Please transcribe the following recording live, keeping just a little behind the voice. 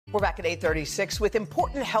We're back at 8:36 with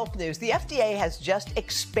important health news. The FDA has just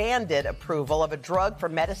expanded approval of a drug for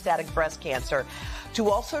metastatic breast cancer to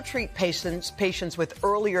also treat patients with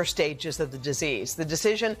earlier stages of the disease. The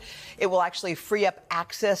decision, it will actually free up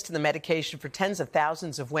access to the medication for tens of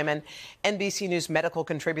thousands of women. NBC News medical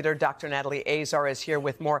contributor Dr. Natalie Azar is here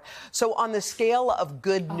with more. So on the scale of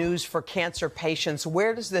good news for cancer patients,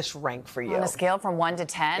 where does this rank for you? On a scale from 1 to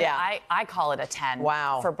 10, yeah. I call it a 10.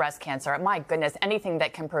 Wow. For breast cancer. My goodness, anything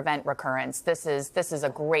that can prevent recurrence. This is a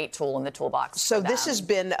great tool in the toolbox. So this has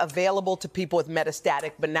been available to people with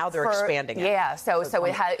metastatic, but now they're expanding it. Yeah, so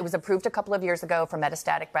it was approved a couple of years ago for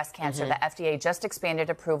metastatic breast cancer. The FDA just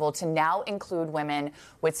expanded approval to now include women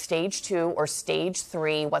with stage 2 or stage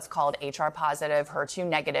 3, what's called HR positive, HER2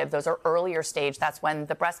 negative. Those are earlier stage. That's when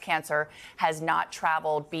the breast cancer has not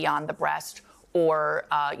traveled beyond the breast or,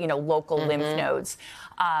 local lymph nodes.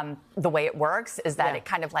 The way it works is that it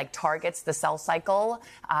kind of like targets the cell cycle,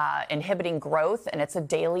 inhibiting growth, and it's a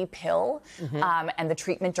daily pill. And the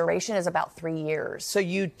treatment duration is about 3 years. So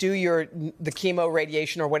you do the chemo,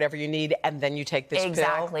 radiation, or whatever you need, and then you take this pill?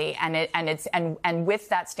 Exactly. And with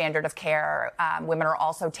that standard of care, women are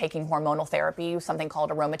also taking hormonal therapy, something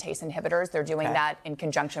called aromatase inhibitors. They're doing that in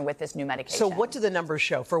conjunction with this new medication. So what do the numbers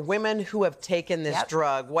show? For women who have taken this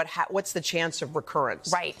drug, what's the chance of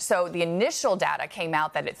recurrence? Right. So the initial data came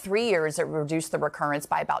out that at 3 years, it reduced the recurrence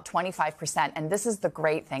by about 25%. And this is the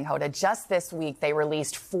great thing, Hoda. Just this week, they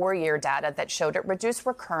released 4-year data that showed it reduced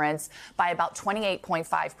recurrence by about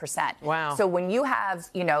 28.5%. Wow. So when you have,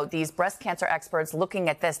 these breast cancer experts looking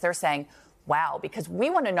at this, they're saying, wow, because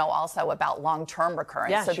we want to know also about long-term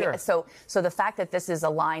recurrence. Yeah, sure. So the fact that this is a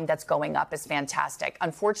line that's going up is fantastic.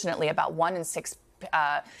 Unfortunately, about 1 in 6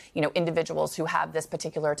 individuals who have this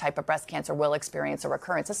particular type of breast cancer will experience a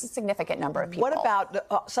recurrence. That's a significant number of people. What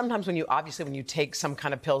about sometimes when you take some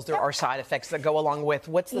kind of pills, there are side effects that go along with.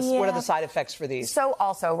 What are the side effects for these? So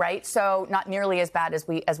also, right? So not nearly as bad as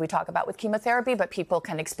we talk about with chemotherapy, but people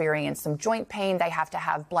can experience some joint pain. They have to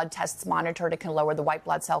have blood tests monitored. It can lower the white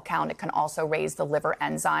blood cell count. It can also raise the liver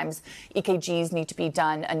enzymes. EKGs need to be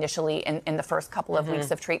done initially in the first couple of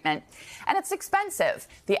weeks of treatment. And it's expensive.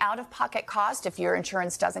 The out-of-pocket cost, if your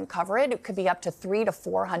insurance doesn't cover it, it could be up to $300,000 to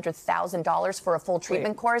 $400,000 for a full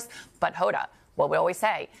treatment course. But Hoda, what we always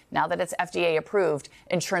say, now that it's FDA approved,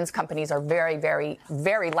 insurance companies are very, very,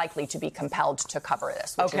 very likely to be compelled to cover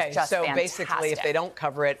this, which is just so fantastic. Basically, if they don't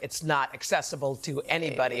cover it, it's not accessible to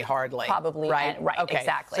anybody, hardly. Probably, right? Okay.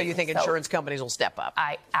 Exactly. So you think insurance companies will step up?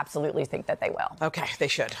 I absolutely think that they will. Okay, they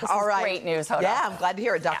should. This is great news, Hoda. Yeah, I'm glad to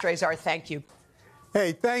hear it. Dr. Azar, thank you.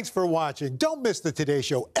 Hey, thanks for watching. Don't miss the Today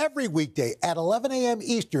Show every weekday at 11 a.m.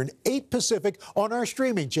 Eastern, 8 Pacific on our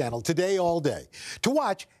streaming channel, Today All Day. To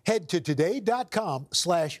watch, head to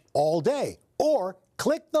today.com/allday or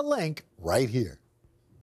click the link right here.